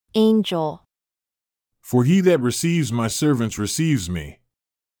Angel. For he that receives my servants receives me.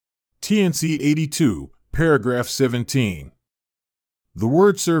 TNC 82, paragraph 17. The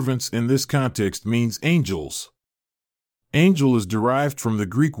word servants in this context means angels. Angel is derived from the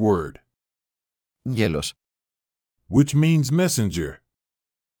Greek word Angelos. which means messenger.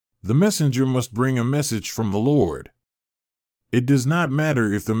 The messenger must bring a message from the Lord. It does not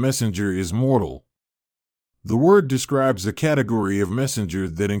matter if the messenger is mortal. The word describes a category of messenger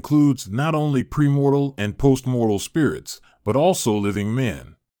that includes not only premortal and postmortal spirits, but also living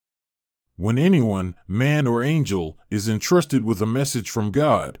men. When anyone, man or angel, is entrusted with a message from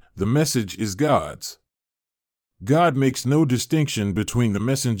God, the message is God's. God makes no distinction between the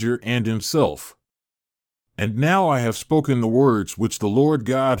messenger and himself. And now I have spoken the words which the Lord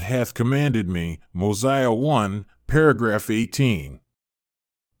God hath commanded me. Mosiah 1, paragraph 18.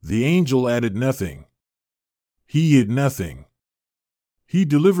 The angel added nothing. He hid nothing. He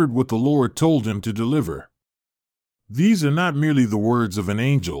delivered what the Lord told him to deliver. These are not merely the words of an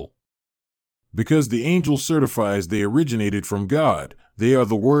angel. Because the angel certifies they originated from God, they are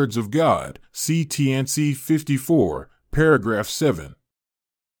the words of God. See TNC 54, paragraph 7.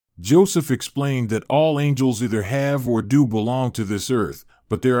 Joseph explained that all angels either have or do belong to this earth,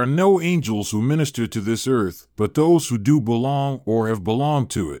 but there are no angels who minister to this earth, but those who do belong or have belonged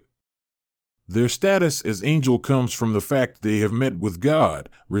to it. Their status as angel comes from the fact they have met with God,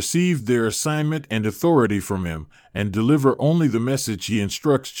 received their assignment and authority from Him, and deliver only the message He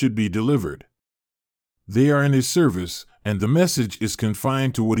instructs should be delivered. They are in His service, and the message is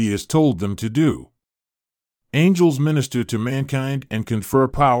confined to what He has told them to do. Angels minister to mankind and confer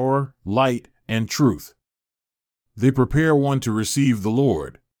power, light, and truth. They prepare one to receive the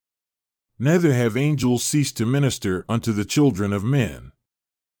Lord. Neither have angels ceased to minister unto the children of men.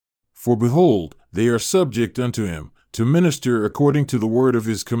 For behold, they are subject unto Him, to minister according to the word of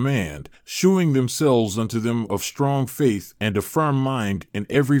His command, shewing themselves unto them of strong faith and a firm mind in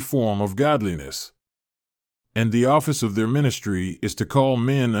every form of godliness. And the office of their ministry is to call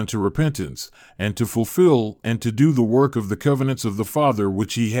men unto repentance, and to fulfill and to do the work of the covenants of the Father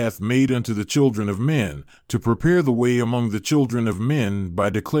which He hath made unto the children of men, to prepare the way among the children of men by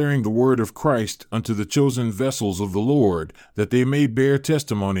declaring the word of Christ unto the chosen vessels of the Lord, that they may bear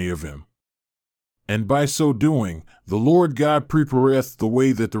testimony of Him. And by so doing, the Lord God prepareth the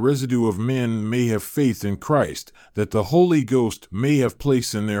way that the residue of men may have faith in Christ, that the Holy Ghost may have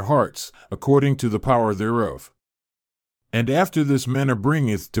place in their hearts, according to the power thereof. And after this manner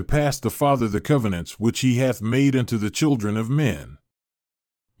bringeth to pass the Father the covenants which He hath made unto the children of men.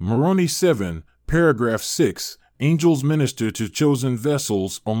 Moroni 7, paragraph 6. Angels minister to chosen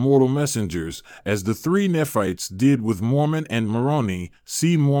vessels or mortal messengers, as the three Nephites did with Mormon and Moroni.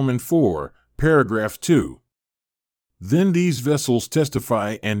 See Mormon 4, paragraph 2. Then these vessels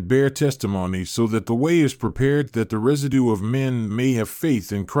testify and bear testimony so that the way is prepared that the residue of men may have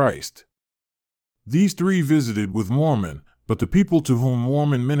faith in Christ. These three visited with Mormon, but the people to whom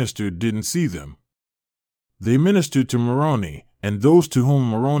Mormon ministered didn't see them. They ministered to Moroni, and those to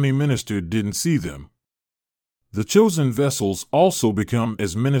whom Moroni ministered didn't see them. The chosen vessels also become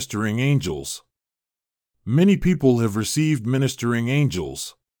as ministering angels. Many people have received ministering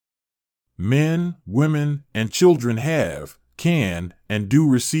angels. Men, women, and children have, can, and do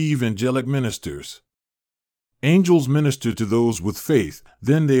receive angelic ministers. Angels minister to those with faith,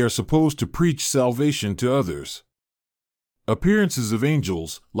 then they are supposed to preach salvation to others. Appearances of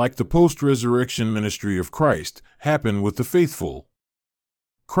angels, like the post-resurrection ministry of Christ, happen with the faithful.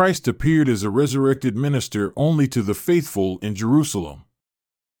 Christ appeared as a resurrected minister only to the faithful in Jerusalem.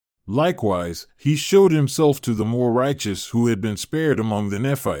 Likewise, He showed Himself to the more righteous who had been spared among the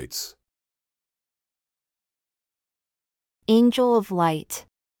Nephites. Angel of light.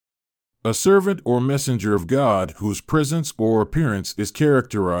 A servant or messenger of God whose presence or appearance is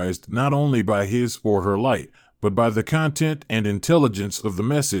characterized not only by his or her light, but by the content and intelligence of the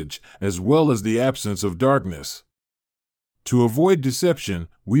message, as well as the absence of darkness. To avoid deception,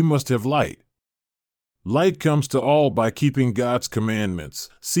 we must have light. Light comes to all by keeping God's commandments.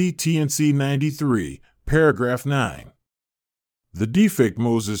 See TNC 93, paragraph 9. The defect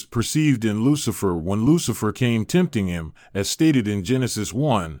Moses perceived in Lucifer when Lucifer came tempting him, as stated in Genesis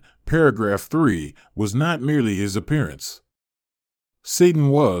 1, paragraph 3, was not merely his appearance. Satan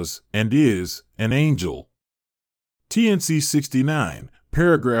was, and is, an angel. TNC 69,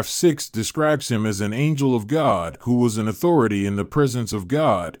 paragraph 6 describes him as an angel of God who was an authority in the presence of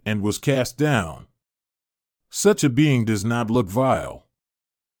God and was cast down. Such a being does not look vile.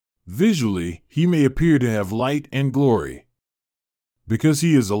 Visually, he may appear to have light and glory. Because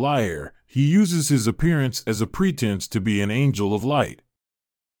he is a liar, he uses his appearance as a pretense to be an angel of light.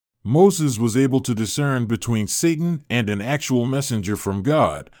 Moses was able to discern between Satan and an actual messenger from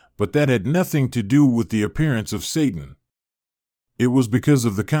God, but that had nothing to do with the appearance of Satan. It was because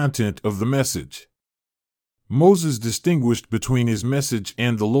of the content of the message. Moses distinguished between his message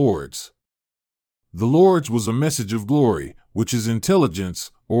and the Lord's. The Lord's was a message of glory, which is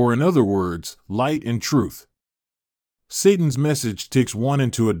intelligence, or in other words, light and truth. Satan's message takes one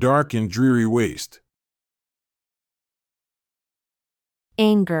into a dark and dreary waste.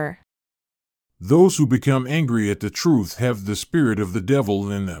 Anger. Those who become angry at the truth have the spirit of the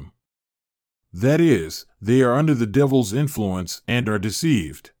devil in them. That is, they are under the devil's influence and are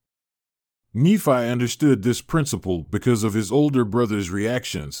deceived. Nephi understood this principle because of his older brother's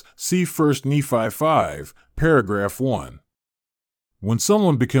reactions. See 1 Nephi 5, paragraph 1. When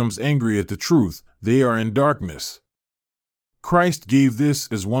someone becomes angry at the truth, they are in darkness. Christ gave this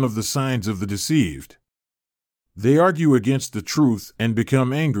as one of the signs of the deceived. They argue against the truth and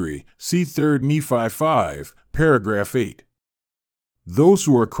become angry. See 3 Nephi 5, paragraph 8. Those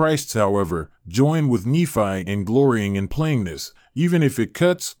who are Christ's, however, join with Nephi in glorying in plainness, even if it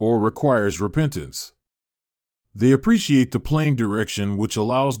cuts or requires repentance. They appreciate the plain direction which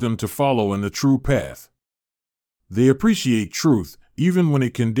allows them to follow in the true path. They appreciate truth, even when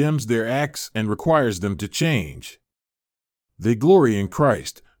it condemns their acts and requires them to change. They glory in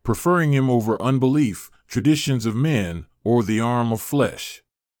Christ, preferring him over unbelief, traditions of men, or the arm of flesh.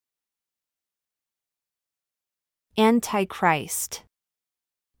 Antichrist.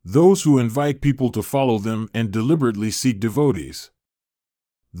 Those who invite people to follow them and deliberately seek devotees.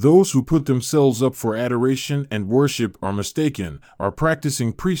 Those who put themselves up for adoration and worship are mistaken, are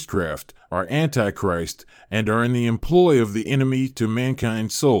practicing priestcraft, are antichrist, and are in the employ of the enemy to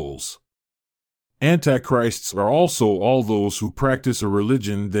mankind's souls. Antichrists are also all those who practice a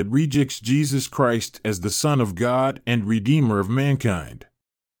religion that rejects Jesus Christ as the Son of God and Redeemer of mankind.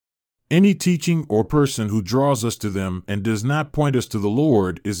 Any teaching or person who draws us to them and does not point us to the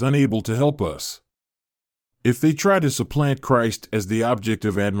Lord is unable to help us. If they try to supplant Christ as the object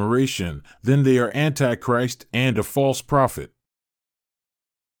of admiration, then they are Antichrist and a false prophet.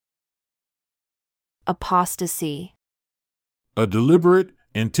 Apostasy. A deliberate,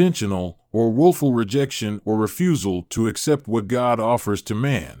 intentional, or willful rejection or refusal to accept what God offers to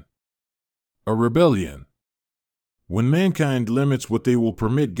man. A rebellion. When mankind limits what they will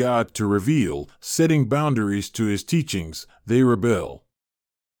permit God to reveal, setting boundaries to his teachings, they rebel.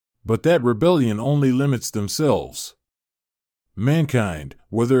 But that rebellion only limits themselves. Mankind,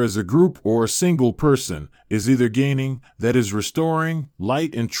 whether as a group or a single person, is either gaining, that is restoring,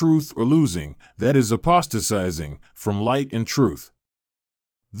 light and truth, or losing, that is apostatizing, from light and truth.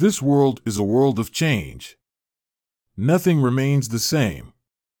 This world is a world of change. Nothing remains the same.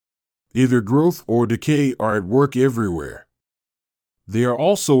 Either growth or decay are at work everywhere. They are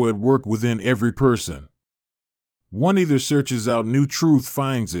also at work within every person. One either searches out new truth,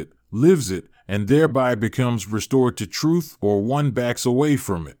 finds it, lives it, and thereby becomes restored to truth, or one backs away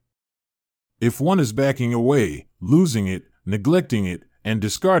from it. If one is backing away, losing it, neglecting it, and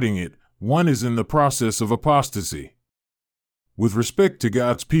discarding it, one is in the process of apostasy. With respect to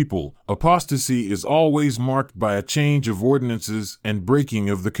God's people, apostasy is always marked by a change of ordinances and breaking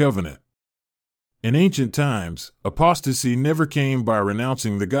of the covenant. In ancient times, apostasy never came by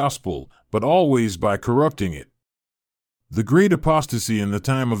renouncing the gospel, but always by corrupting it. The great apostasy in the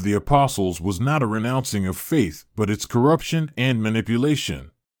time of the apostles was not a renouncing of faith, but its corruption and manipulation.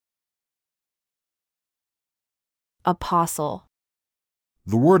 Apostle.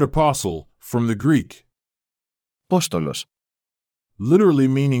 The word apostle, from the Greek, Apóstolos. literally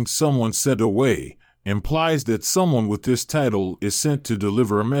meaning someone sent away, implies that someone with this title is sent to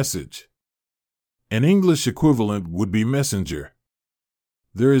deliver a message. An English equivalent would be messenger.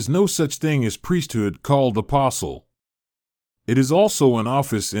 There is no such thing as priesthood called apostle. It is also an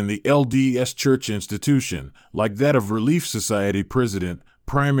office in the LDS Church institution, like that of Relief Society president,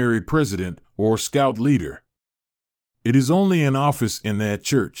 primary president, or scout leader. It is only an office in that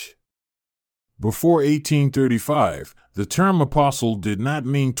church. Before 1835, the term apostle did not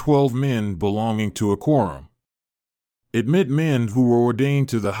mean 12 men belonging to a quorum. It meant men who were ordained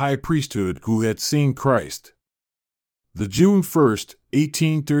to the high priesthood who had seen Christ. The June 1,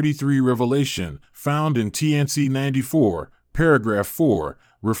 1833 revelation, found in TNC 94, paragraph 4,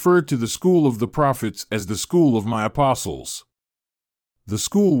 referred to the school of the prophets as the school of my apostles. The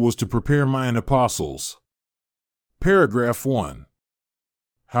school was to prepare mine apostles. Paragraph 1.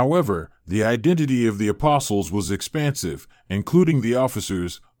 However, the identity of the apostles was expansive, including the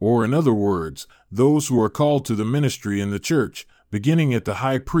officers, or in other words, those who are called to the ministry in the church, beginning at the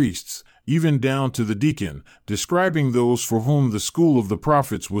high priests, even down to the deacon, describing those for whom the school of the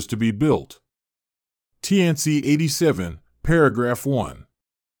prophets was to be built. TNC 87, paragraph 1.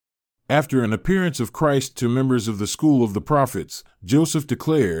 After an appearance of Christ to members of the school of the prophets, Joseph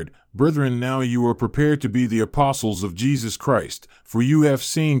declared, "Brethren, now you are prepared to be the apostles of Jesus Christ, for you have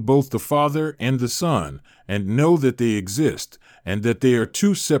seen both the Father and the Son, and know that they exist, and that they are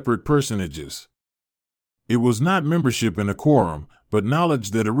two separate personages." It was not membership in a quorum, but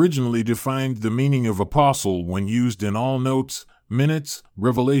knowledge that originally defined the meaning of apostle when used in all notes, minutes,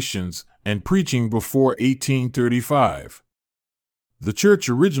 revelations, and preaching before 1835. The church,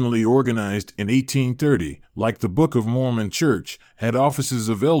 originally organized in 1830, like the Book of Mormon Church, had offices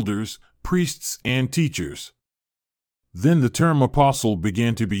of elders, priests, and teachers. Then the term apostle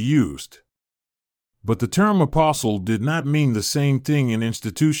began to be used. But the term apostle did not mean the same thing in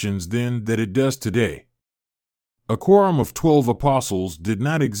institutions then that it does today. A quorum of 12 apostles did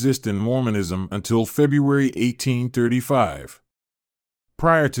not exist in Mormonism until February 1835.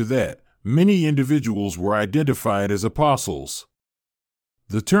 Prior to that, many individuals were identified as apostles.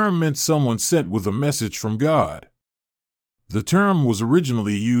 The term meant someone sent with a message from God. The term was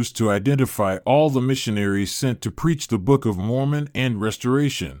originally used to identify all the missionaries sent to preach the Book of Mormon and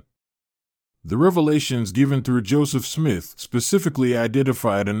Restoration. The revelations given through Joseph Smith specifically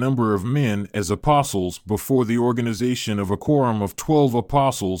identified a number of men as apostles before the organization of a quorum of 12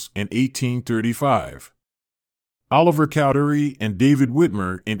 apostles in 1835. Oliver Cowdery and David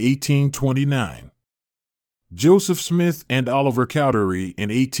Whitmer in 1829. Joseph Smith and Oliver Cowdery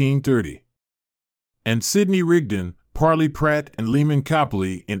in 1830. And Sidney Rigdon, Parley Pratt, and Lehman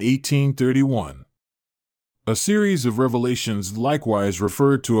Copley in 1831. A series of revelations likewise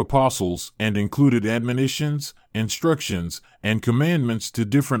referred to apostles and included admonitions, instructions, and commandments to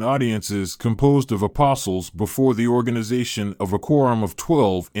different audiences composed of apostles before the organization of a quorum of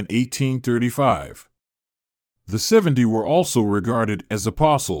 12 in 1835. The 70 were also regarded as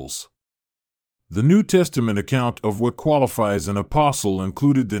apostles. The New Testament account of what qualifies an apostle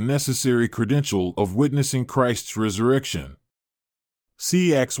included the necessary credential of witnessing Christ's resurrection.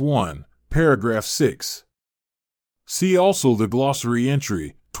 See Acts 1, paragraph 6. See also the glossary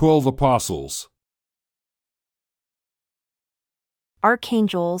entry, 12 Apostles.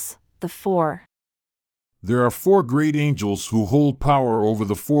 Archangels, the four. There are 4 great angels who hold power over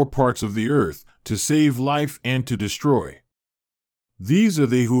the 4 parts of the earth, to save life and to destroy. These are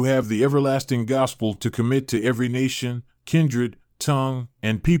they who have the everlasting gospel to commit to every nation, kindred, tongue,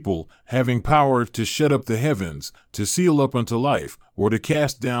 and people, having power to shut up the heavens, to seal up unto life, or to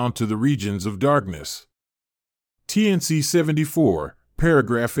cast down to the regions of darkness. TNC 74,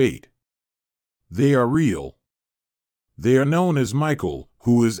 paragraph 8. They are real. They are known as Michael,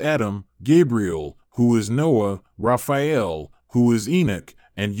 who is Adam, Gabriel, who is Noah, Raphael, who is Enoch,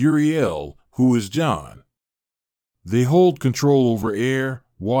 and Uriel, who is John. They hold control over air,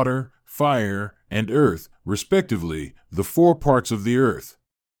 water, fire, and earth, respectively, the 4 parts of the earth.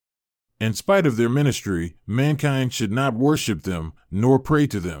 In spite of their ministry, mankind should not worship them, nor pray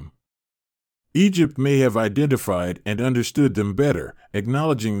to them. Egypt may have identified and understood them better,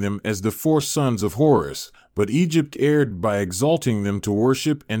 acknowledging them as the 4 sons of Horus, but Egypt erred by exalting them to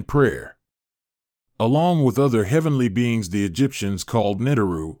worship and prayer. Along with other heavenly beings the Egyptians called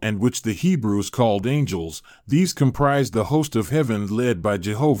Neteru and which the Hebrews called angels, these comprised the host of heaven led by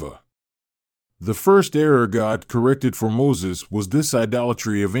Jehovah. The first error God corrected for Moses was this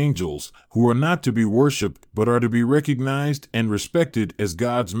idolatry of angels, who are not to be worshipped but are to be recognized and respected as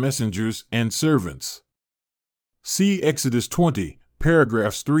God's messengers and servants. See Exodus 20,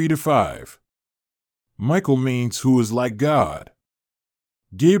 paragraphs 3-5. Michael means who is like God.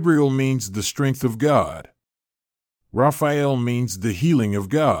 Gabriel means the strength of God. Raphael means the healing of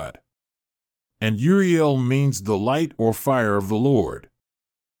God. And Uriel means the light or fire of the Lord.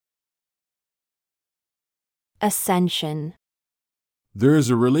 Ascension. There is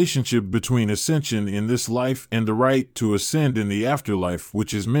a relationship between ascension in this life and the right to ascend in the afterlife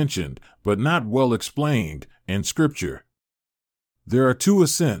which is mentioned, but not well explained, in Scripture. There are 2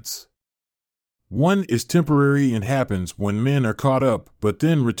 ascents. One is temporary and happens when men are caught up but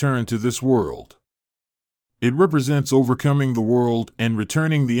then return to this world. It represents overcoming the world and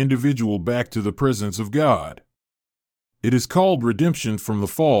returning the individual back to the presence of God. It is called redemption from the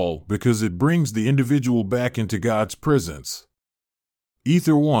fall because it brings the individual back into God's presence.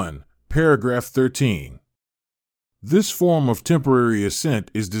 Ether 1, paragraph 13. This form of temporary ascent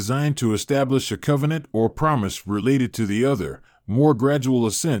is designed to establish a covenant or promise related to the other, more gradual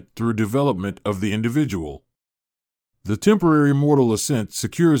ascent through development of the individual. The temporary mortal ascent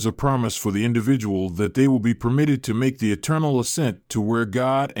secures a promise for the individual that they will be permitted to make the eternal ascent to where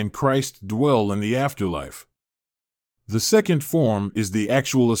God and Christ dwell in the afterlife. The second form is the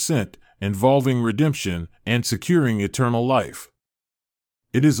actual ascent, involving redemption and securing eternal life.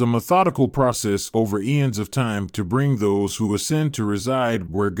 It is a methodical process over eons of time to bring those who ascend to reside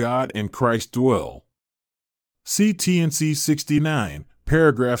where God and Christ dwell. See T&C 69,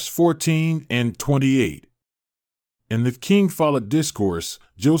 paragraphs 14 and 28. In the King Follett Discourse,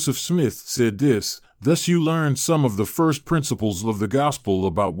 Joseph Smith said this: "Thus you learn some of the first principles of the gospel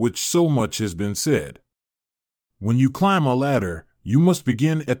about which so much has been said. When you climb a ladder, you must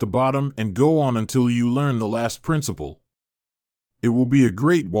begin at the bottom and go on until you learn the last principle. It will be a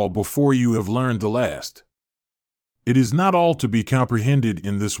great while before you have learned the last. It is not all to be comprehended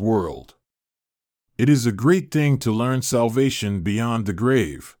in this world. It is a great thing to learn salvation beyond the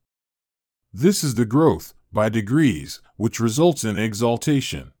grave. This is the growth, by degrees, which results in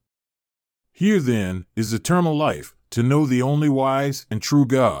exaltation. Here, then, is eternal life, to know the only wise and true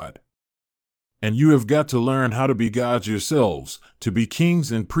God. And you have got to learn how to be gods yourselves, to be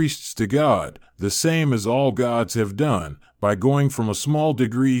kings and priests to God, the same as all gods have done, by going from a small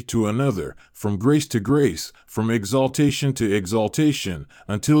degree to another, from grace to grace, from exaltation to exaltation,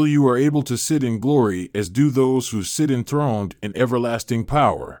 until you are able to sit in glory as do those who sit enthroned in everlasting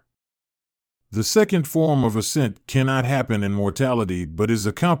power." The second form of ascent cannot happen in mortality but is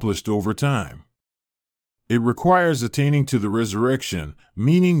accomplished over time. It requires attaining to the resurrection,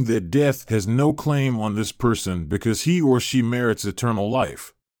 meaning that death has no claim on this person because he or she merits eternal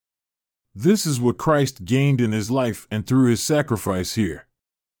life. This is what Christ gained in his life and through his sacrifice here.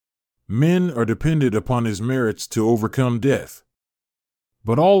 Men are dependent upon his merits to overcome death.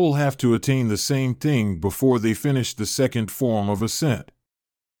 But all will have to attain the same thing before they finish the second form of ascent.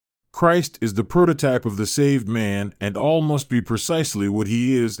 Christ is the prototype of the saved man, and all must be precisely what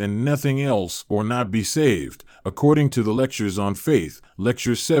he is and nothing else, or not be saved, according to the Lectures on Faith,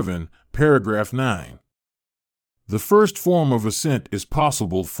 Lecture 7, paragraph 9. The first form of ascent is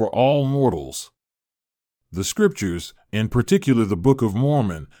possible for all mortals. The Scriptures, in particular the Book of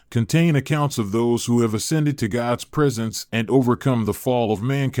Mormon, contain accounts of those who have ascended to God's presence and overcome the fall of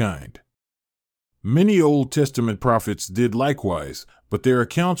mankind. Many Old Testament prophets did likewise, but their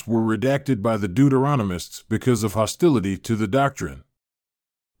accounts were redacted by the Deuteronomists because of hostility to the doctrine.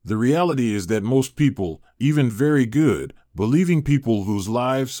 The reality is that most people, even very good, believing people whose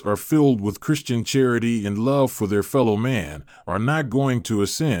lives are filled with Christian charity and love for their fellow man, are not going to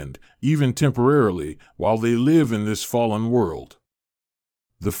ascend, even temporarily, while they live in this fallen world.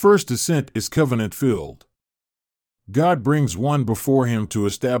 The first ascent is covenant-filled. God brings one before him to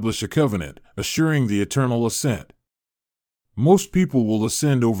establish a covenant, assuring the eternal ascent. Most people will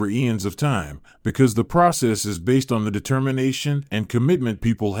ascend over eons of time, because the process is based on the determination and commitment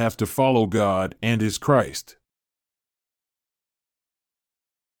people have to follow God and his Christ.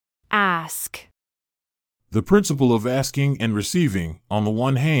 Ask. The principle of asking and receiving, on the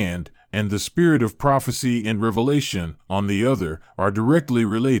one hand, and the spirit of prophecy and revelation, on the other, are directly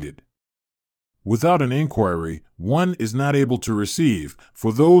related. Without an inquiry, one is not able to receive,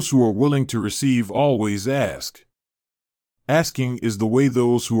 for those who are willing to receive always ask. Asking is the way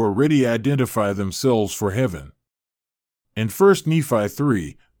those who are ready identify themselves for heaven. In 1 Nephi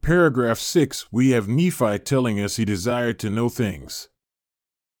 3, paragraph 6, we have Nephi telling us he desired to know things.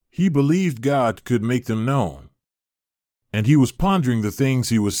 He believed God could make them known. And he was pondering the things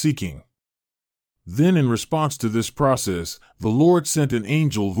he was seeking. Then, in response to this process, the Lord sent an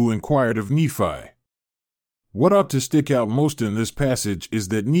angel who inquired of Nephi. What ought to stick out most in this passage is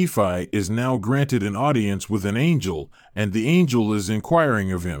that Nephi is now granted an audience with an angel, and the angel is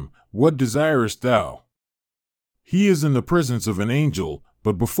inquiring of him, "What desirest thou?" He is in the presence of an angel,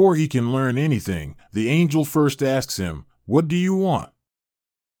 but before he can learn anything, the angel first asks him, "What do you want?"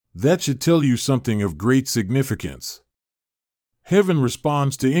 That should tell you something of great significance. Heaven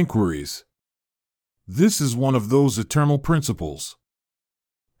responds to inquiries. This is one of those eternal principles.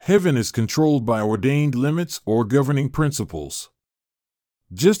 Heaven is controlled by ordained limits or governing principles.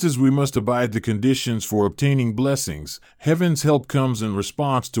 Just as we must abide the conditions for obtaining blessings, heaven's help comes in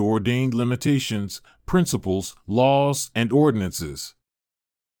response to ordained limitations, principles, laws, and ordinances.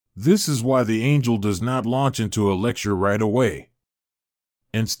 This is why the angel does not launch into a lecture right away.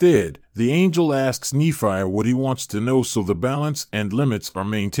 Instead, the angel asks Nephi what he wants to know so the balance and limits are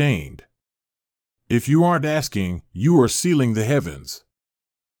maintained. If you aren't asking, you are sealing the heavens.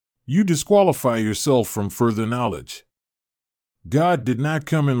 You disqualify yourself from further knowledge. God did not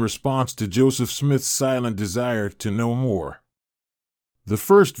come in response to Joseph Smith's silent desire to know more. The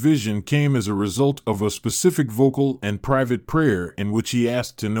first vision came as a result of a specific vocal and private prayer in which he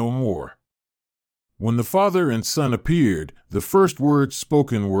asked to know more. When the Father and Son appeared, the first words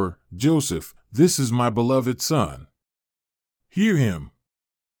spoken were, "Joseph, this is my beloved Son. Hear him."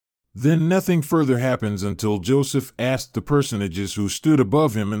 Then nothing further happens until Joseph asked the personages who stood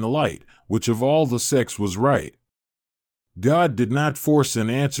above him in the light, which of all the sex was right. God did not force an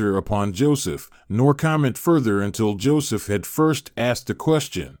answer upon Joseph, nor comment further until Joseph had first asked a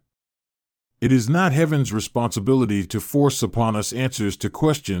question. It is not heaven's responsibility to force upon us answers to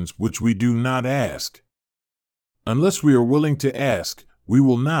questions which we do not ask. Unless we are willing to ask, we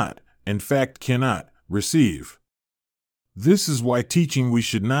will not, in fact cannot, receive. This is why teaching we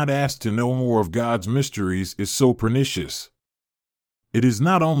should not ask to know more of God's mysteries is so pernicious. It is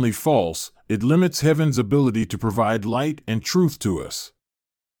not only false, it limits heaven's ability to provide light and truth to us.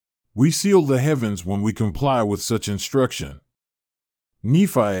 We seal the heavens when we comply with such instruction.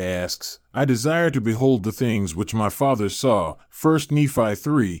 Nephi asks, "I desire to behold the things which my father saw." 1 Nephi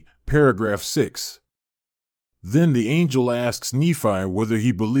 3, paragraph 6. Then the angel asks Nephi whether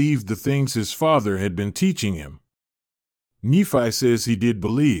he believed the things his father had been teaching him. Nephi says he did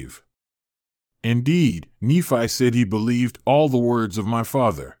believe. Indeed, Nephi said he believed all the words of my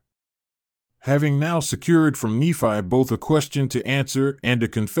father. Having now secured from Nephi both a question to answer and a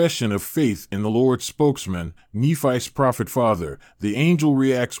confession of faith in the Lord's spokesman, Nephi's prophet father, the angel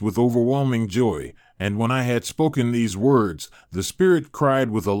reacts with overwhelming joy. "And when I had spoken these words, the Spirit cried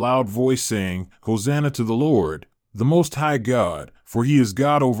with a loud voice, saying, Hosanna to the Lord, the Most High God, for he is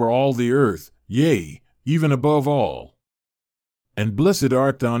God over all the earth, yea, even above all. And blessed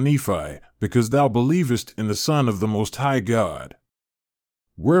art thou, Nephi, because thou believest in the Son of the Most High God.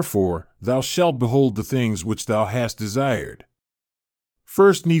 Wherefore, thou shalt behold the things which thou hast desired."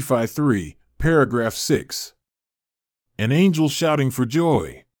 1 Nephi 3, paragraph 6. An angel shouting for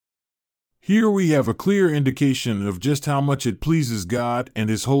joy. Here we have a clear indication of just how much it pleases God and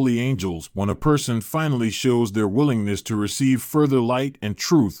His holy angels when a person finally shows their willingness to receive further light and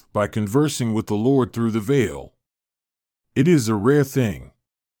truth by conversing with the Lord through the veil. It is a rare thing.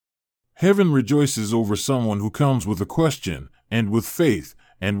 Heaven rejoices over someone who comes with a question, and with faith,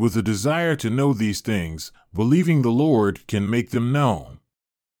 and with a desire to know these things, believing the Lord can make them known.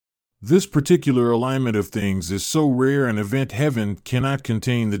 This particular alignment of things is so rare an event heaven cannot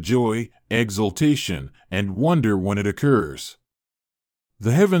contain the joy, exultation, and wonder when it occurs.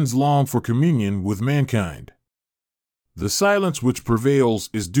 The heavens long for communion with mankind. The silence which prevails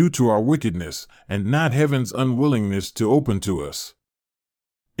is due to our wickedness, and not heaven's unwillingness to open to us.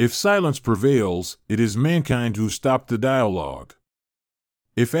 If silence prevails, it is mankind who stopped the dialogue.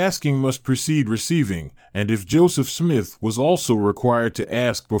 If asking must precede receiving, and if Joseph Smith was also required to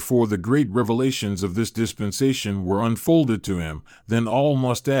ask before the great revelations of this dispensation were unfolded to him, then all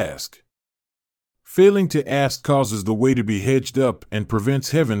must ask. Failing to ask causes the way to be hedged up and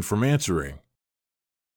prevents heaven from answering.